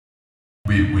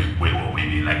What we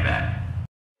mean like that?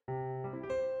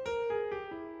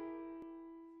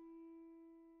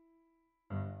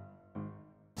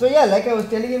 So yeah, like I was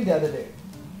telling him the other day,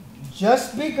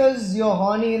 just because you're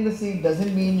horny in the sea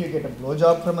doesn't mean you get a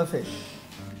blowjob from a fish.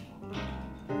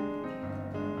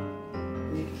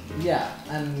 Yeah,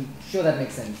 I'm sure that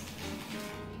makes sense.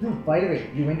 No, by the way,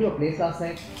 you went to a place last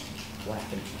night. What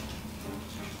happened?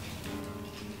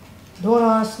 Don't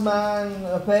ask, man.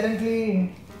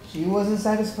 Apparently, she wasn't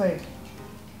satisfied.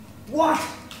 What?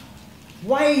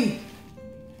 Why?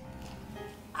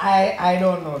 I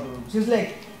don't know, dude. She's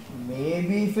like,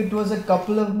 maybe if it was a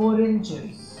couple of more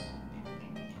inches.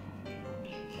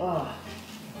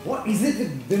 What is it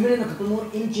with women in a couple more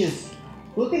inches?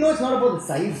 Don't they know it's not about the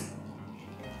size?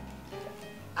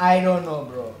 I don't know,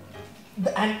 bro.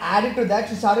 And added to that,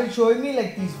 she started showing me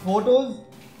like these photos,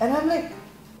 and I'm like,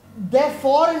 they're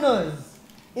foreigners.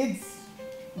 It's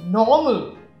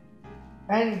normal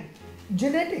and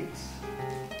genetics.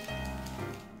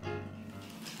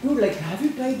 Dude, like, have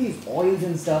you tried these oils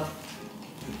and stuff?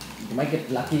 You might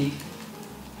get lucky.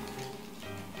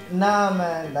 Nah,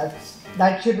 man,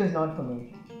 that shit is not for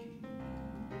me.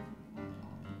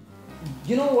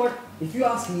 You know what? If you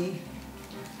ask me,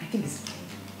 I think it's...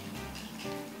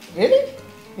 Really?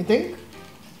 You think?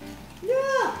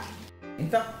 Yeah! In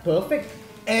fact, perfect.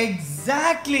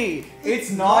 Exactly!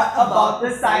 It's not about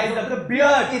the size of the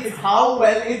beard, it's how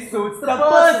well it suits the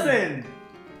person!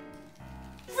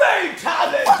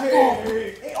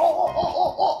 Fatality!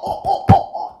 Oh!